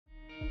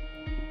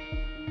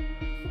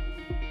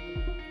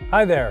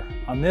Hi there.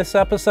 On this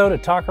episode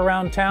of Talk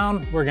Around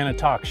Town, we're going to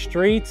talk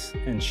streets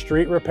and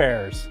street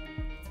repairs.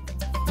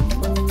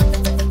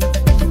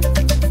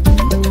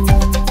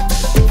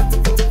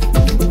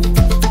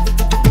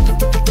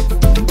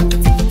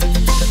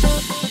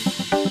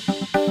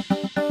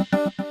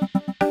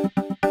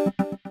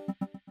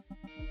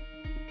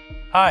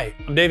 Hi,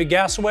 I'm David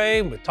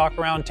Gassaway with Talk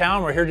Around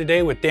Town. We're here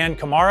today with Dan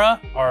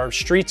Camara, our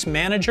streets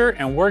manager,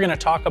 and we're going to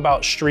talk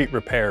about street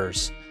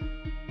repairs.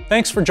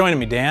 Thanks for joining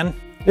me, Dan.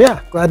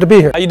 Yeah, glad to be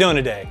here. How you doing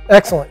today?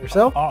 Excellent.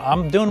 Yourself?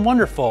 I'm doing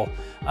wonderful.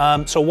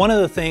 So one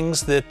of the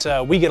things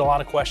that we get a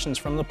lot of questions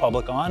from the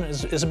public on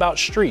is about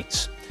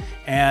streets.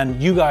 And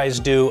you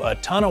guys do a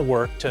ton of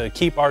work to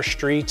keep our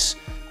streets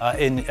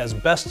in as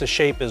best a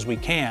shape as we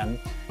can.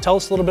 Tell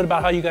us a little bit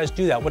about how you guys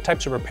do that. What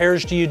types of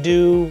repairs do you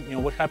do? You know,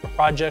 what type of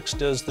projects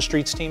does the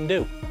streets team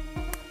do?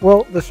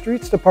 Well, the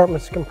streets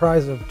department is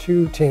comprised of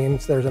two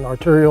teams. There's an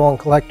arterial and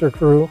collector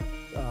crew.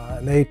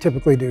 And they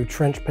typically do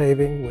trench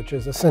paving, which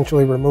is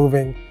essentially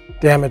removing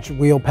damaged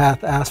wheel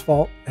path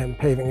asphalt and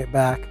paving it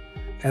back.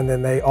 And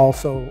then they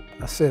also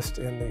assist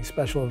in the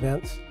special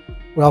events.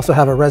 We also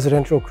have a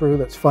residential crew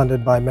that's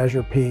funded by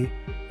Measure P,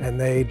 and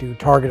they do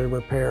targeted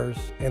repairs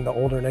in the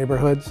older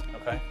neighborhoods.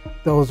 Okay.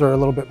 Those are a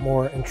little bit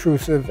more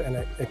intrusive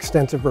and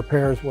extensive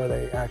repairs where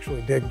they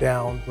actually dig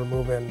down,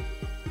 removing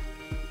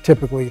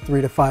typically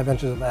 3 to 5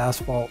 inches of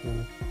asphalt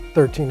and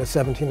 13 to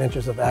 17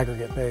 inches of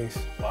aggregate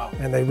base. Wow.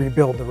 And they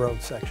rebuild the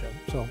road section.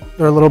 So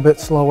they're a little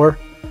bit slower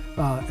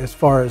as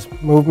far as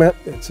movement.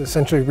 It's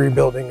essentially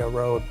rebuilding a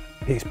road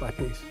piece by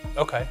piece.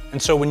 Okay.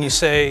 And so when you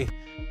say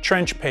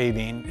trench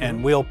paving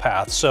and wheel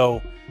paths,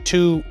 so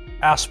 2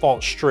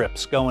 asphalt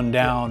strips going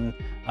down,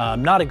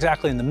 not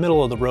exactly in the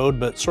middle of the road,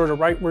 but sort of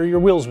right where your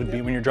wheels would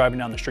be when you're driving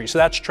down the street. So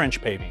that's trench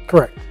paving.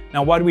 Correct.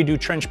 Now, why do we do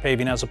trench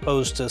paving as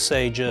opposed to,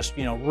 say, just,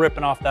 you know,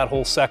 ripping off that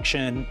whole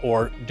section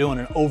or doing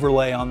an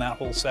overlay on that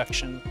whole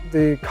section?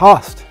 The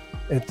cost.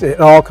 It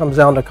all comes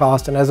down to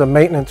cost. And as a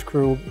maintenance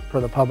crew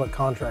for the public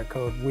contract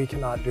code, we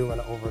cannot do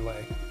an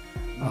overlay.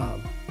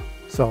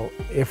 So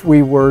if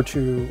we were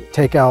to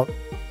take out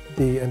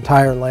the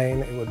entire lane,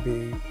 it would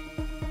be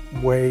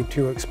way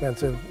too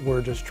expensive.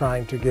 We're just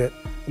trying to get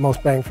the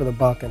most bang for the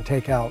buck and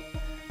take out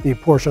the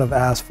portion of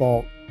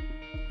asphalt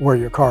where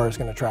your car is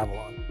going to travel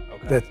on.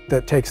 Okay.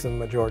 That takes the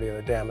majority of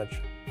the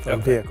damage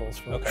from vehicles,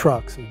 from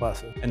trucks and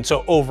buses. And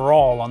so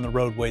overall on the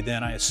roadway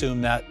then, I assume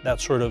that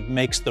sort of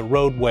makes the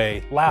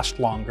roadway last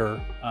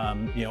longer,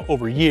 you know,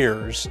 over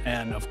years.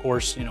 And of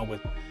course, you know, with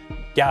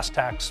gas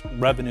tax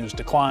revenues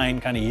decline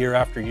kind of year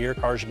after year,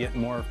 cars are getting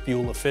more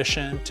fuel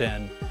efficient,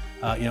 and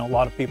you know, a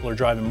lot of people are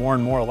driving more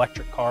and more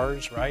electric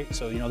cars, right?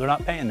 So, you know, they're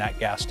not paying that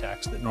gas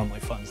tax that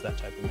normally funds that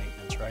type of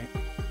maintenance, right?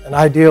 And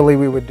ideally,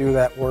 we would do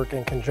that work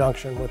in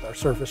conjunction with our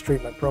surface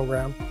treatment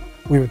program.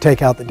 We would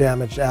take out the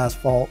damaged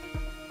asphalt,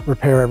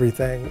 repair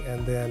everything,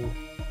 and then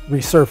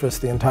resurface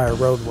the entire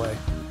roadway,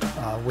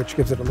 which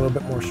gives it a little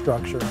bit more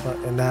structure. But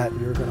in that,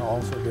 you're going to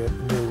also get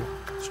new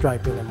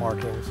striping and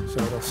markings.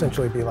 So it'll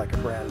essentially be like a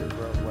brand new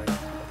roadway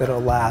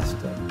that'll last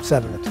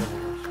 7 to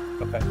 10 years.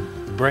 Okay.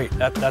 Great,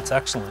 that's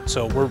excellent.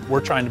 So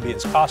we're trying to be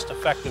as cost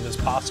effective as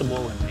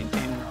possible in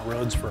maintaining our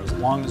roads for as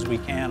long as we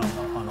can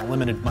on the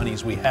limited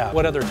monies we have.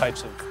 What other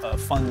types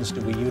of funds do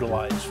we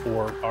utilize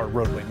for our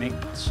roadway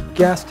maintenance?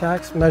 Gas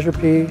tax, Measure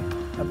P,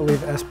 I believe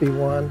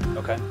SB1.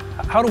 Okay.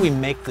 How do we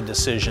make the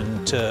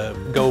decision to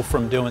go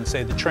from doing,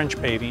 say, the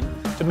trench paving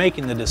to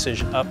making the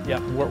decision up, yeah,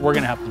 we're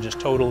going to have to just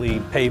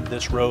totally pave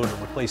this road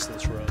or replace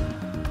this road?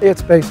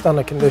 It's based on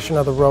the condition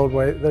of the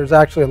roadway. There's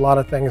actually a lot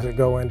of things that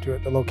go into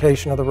it. The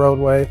location of the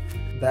roadway,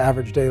 the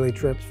average daily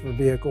trips for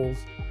vehicles,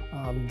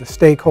 the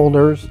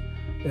stakeholders,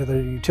 are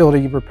there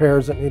utility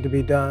repairs that need to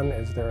be done?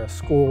 Is there a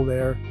school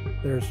there?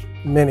 There's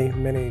many,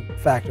 many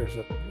factors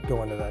that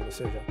go into that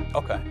decision.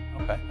 Okay,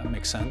 that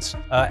makes sense.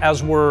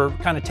 As we're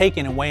kind of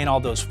taking and weighing all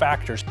those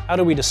factors, how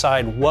do we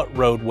decide what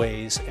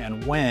roadways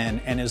and when?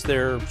 And is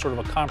there sort of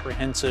a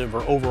comprehensive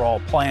or overall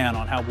plan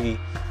on how we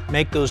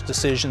make those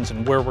decisions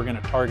and where we're going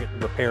to target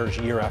repairs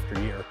year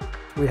after year?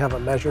 We have a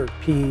Measure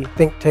P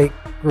think tank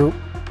group,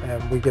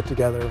 and we get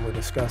together and we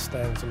discuss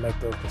things and make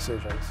those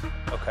decisions.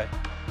 Okay.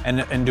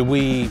 And do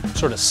we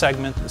sort of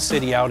segment the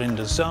city out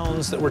into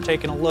zones that we're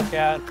taking a look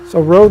at?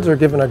 So roads are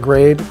given a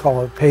grade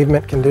called a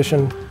pavement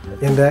condition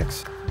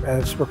index,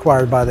 as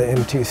required by the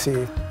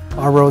MTC.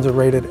 Our roads are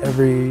rated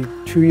every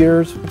 2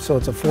 years, so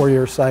it's a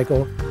 4-year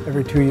cycle.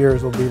 Every 2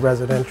 years will be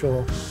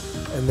residential,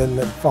 and then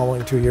the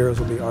following 2 years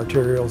will be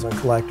arterials and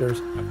collectors.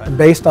 Okay. And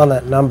based on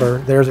that number,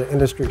 there's an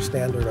industry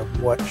standard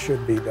of what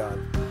should be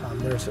done.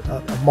 There's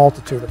a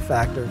multitude of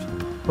factors,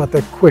 but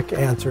the quick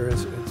answer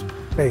is it's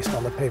based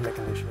on the pavement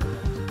condition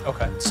index.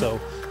 Okay, so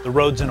the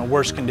roads in a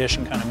worse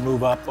condition kind of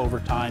move up over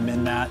time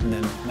in that, and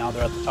then now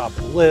they're at the top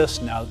of the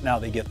list, now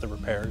they get the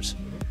repairs.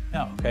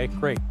 Yeah, okay,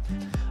 great.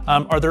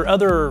 Are there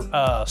other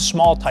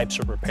small types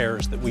of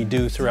repairs that we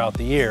do throughout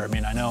the year? I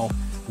mean, I know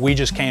we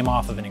just came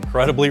off of an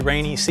incredibly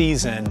rainy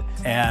season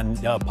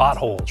and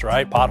potholes,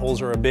 right?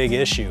 Potholes are a big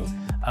issue.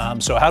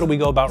 So how do we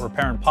go about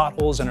repairing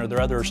potholes, and are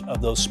there others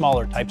of those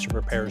smaller types of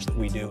repairs that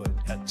we do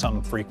at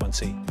some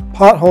frequency?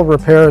 Pothole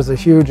repair is a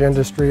huge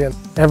industry, and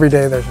every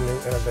day there's a new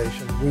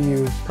innovation. We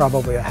use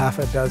probably a half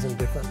a dozen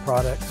different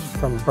products,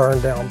 from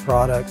burn down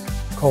products,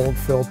 cold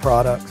fill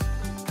products.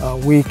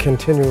 We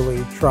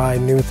continually try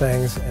new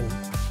things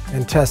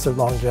and test their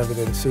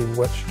longevity to see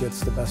which gets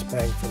the best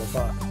bang for the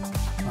buck.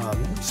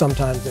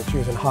 Sometimes it's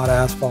using hot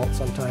asphalt,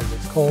 sometimes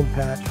it's cold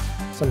patch,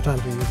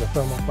 sometimes we use a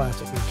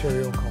thermoplastic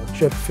material called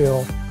chip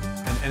fill.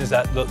 And is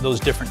that those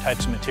different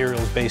types of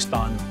materials based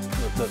on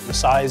the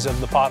size of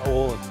the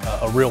pothole?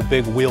 A real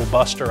big wheel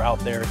buster out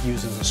there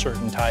uses a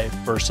certain type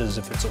versus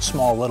if it's a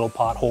small little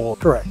pothole?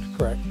 Correct,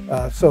 correct.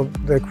 So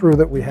the crew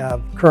that we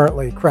have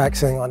currently crack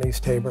sealing on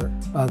East Tabor,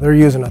 they're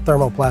using a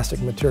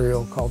thermoplastic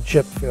material called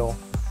chip fill.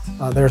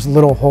 There's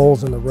little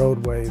holes in the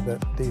roadway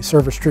that the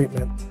surface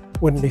treatment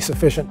wouldn't be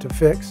sufficient to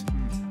fix,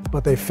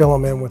 but they fill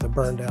them in with a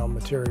burn down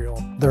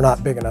material. They're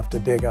not big enough to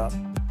dig up.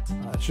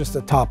 It's just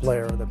the top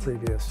layer of the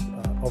previous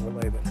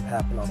overlay that had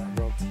happened on that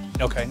road.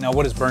 Okay, now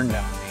what does burn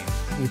down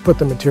mean? You put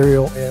the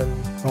material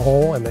in the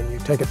hole and then you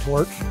take a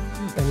torch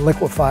and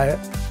liquefy it.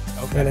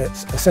 Okay. And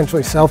it's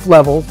essentially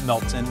self-leveled.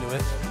 Melts into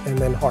it. And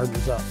then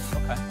hardens up.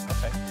 Okay,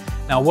 okay.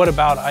 Now what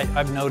about,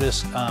 I've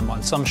noticed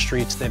on some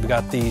streets they've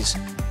got these,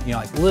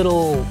 like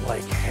little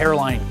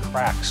hairline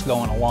cracks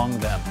going along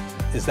them.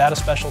 Is that a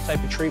special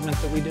type of treatment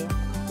that we do?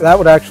 That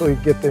would actually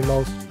get the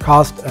most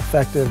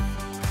cost-effective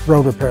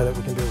road repair that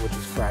we can do, which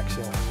is crack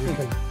sealing. You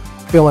can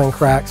fill in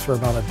cracks for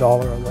about $1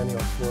 a linear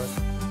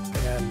foot,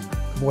 and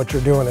what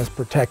you're doing is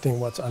protecting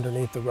what's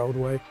underneath the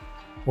roadway.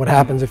 What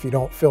happens if you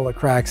don't fill the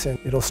cracks in?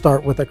 It'll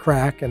start with a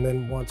crack, and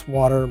then once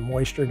water,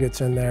 moisture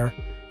gets in there,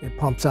 it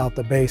pumps out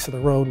the base of the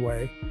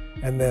roadway,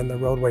 and then the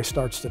roadway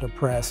starts to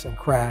depress and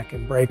crack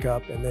and break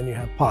up, and then you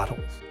have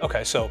potholes.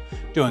 Okay, so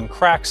doing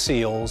crack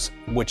seals,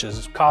 which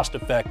is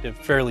cost-effective,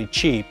 fairly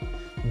cheap,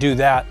 do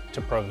that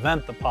to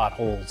prevent the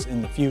potholes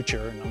in the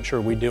future, and I'm sure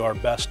we do our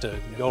best to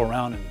go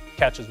around and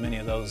catch as many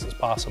of those as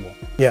possible.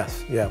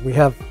 Yes, yeah, we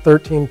have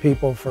 13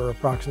 people for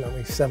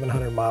approximately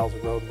 700 miles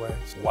of roadway.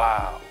 So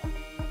wow.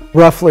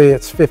 Roughly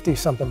it's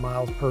 50-something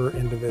miles per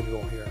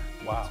individual here.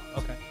 Wow,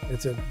 okay.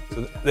 So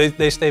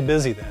they stay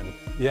busy then.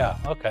 Yeah,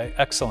 okay,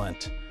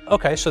 excellent.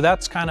 Okay, so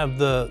that's kind of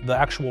the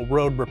actual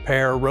road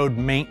repair, road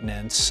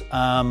maintenance.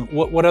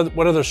 What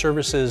other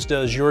services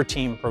does your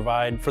team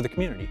provide for the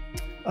community?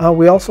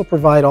 We also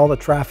provide all the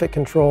traffic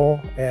control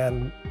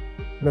and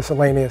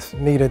miscellaneous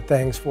needed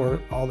things for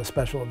all the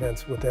special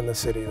events within the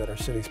city that are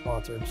city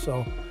sponsored.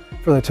 So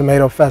for the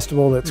Tomato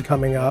Festival that's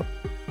coming up,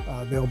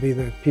 there'll be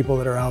the people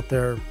that are out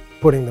there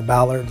putting the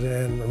ballards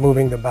in,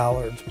 removing the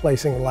ballards,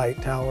 placing light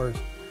towers,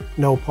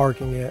 no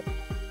parking it.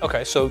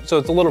 Okay, so it's a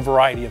little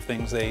variety of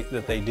things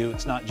that they do.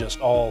 It's not just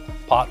all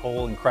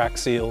pothole and crack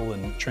seal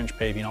and trench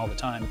paving all the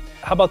time.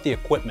 How about the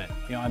equipment?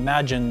 I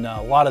imagine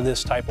a lot of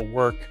this type of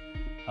work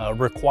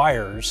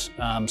requires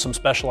some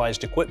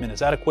specialized equipment. Is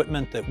that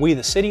equipment that we,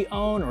 the city,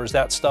 own, or is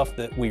that stuff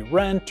that we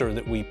rent or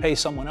that we pay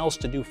someone else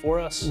to do for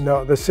us?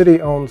 No, the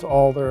city owns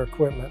all their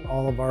equipment,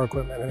 all of our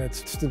equipment, and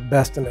it's the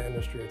best in the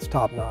industry. It's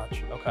top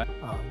notch. Okay.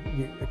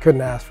 You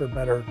couldn't ask for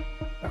better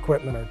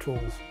equipment or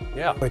tools.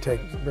 Yeah. They take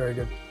very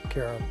good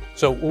care of.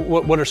 So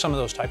what are some of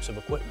those types of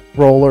equipment?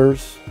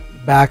 Rollers,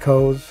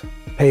 backhoes,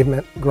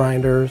 pavement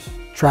grinders,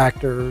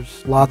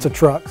 tractors, lots of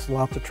trucks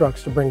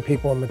to bring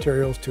people and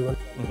materials to and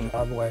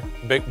out of the way.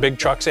 Big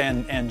trucks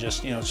and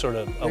just, sort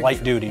of a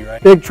light duty,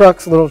 right? Big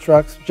trucks, little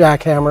trucks,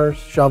 jackhammers,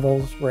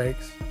 shovels,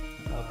 rakes.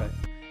 Okay.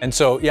 And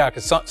so, yeah,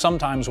 because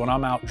sometimes when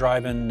I'm out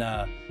driving,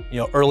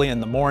 early in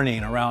the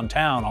morning around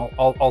town,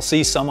 I'll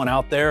see someone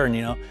out there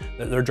and,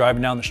 they're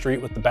driving down the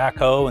street with the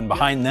backhoe and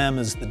behind them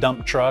is the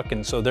dump truck.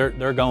 And so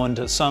they're going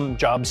to some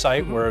job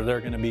site where they're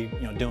going to be,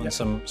 doing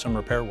some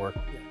repair work.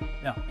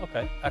 Yeah,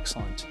 okay,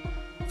 excellent.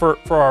 For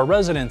our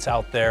residents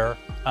out there,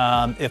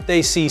 if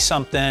they see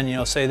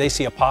something, say they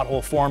see a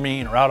pothole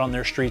forming or out on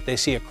their street, they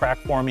see a crack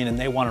forming and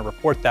they want to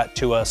report that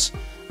to us,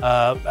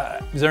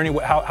 is there any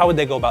way, how would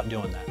they go about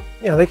doing that?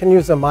 Yeah, they can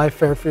use the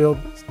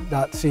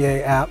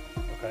fairfield.ca app,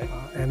 okay.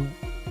 And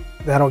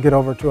that'll get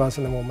over to us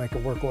and then we'll make a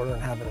work order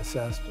and have it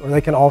assessed. Or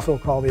they can also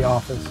call the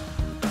office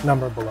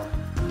number below.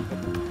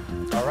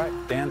 All right,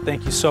 Dan,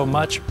 thank you so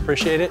much,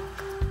 appreciate it.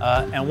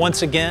 And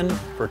once again,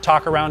 for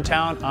Talk Around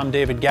Town, I'm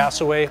David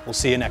Gassaway. We'll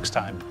see you next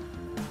time.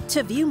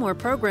 To view more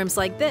programs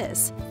like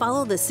this,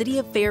 follow the City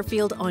of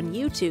Fairfield on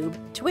YouTube,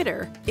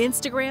 Twitter,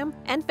 Instagram,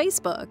 and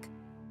Facebook.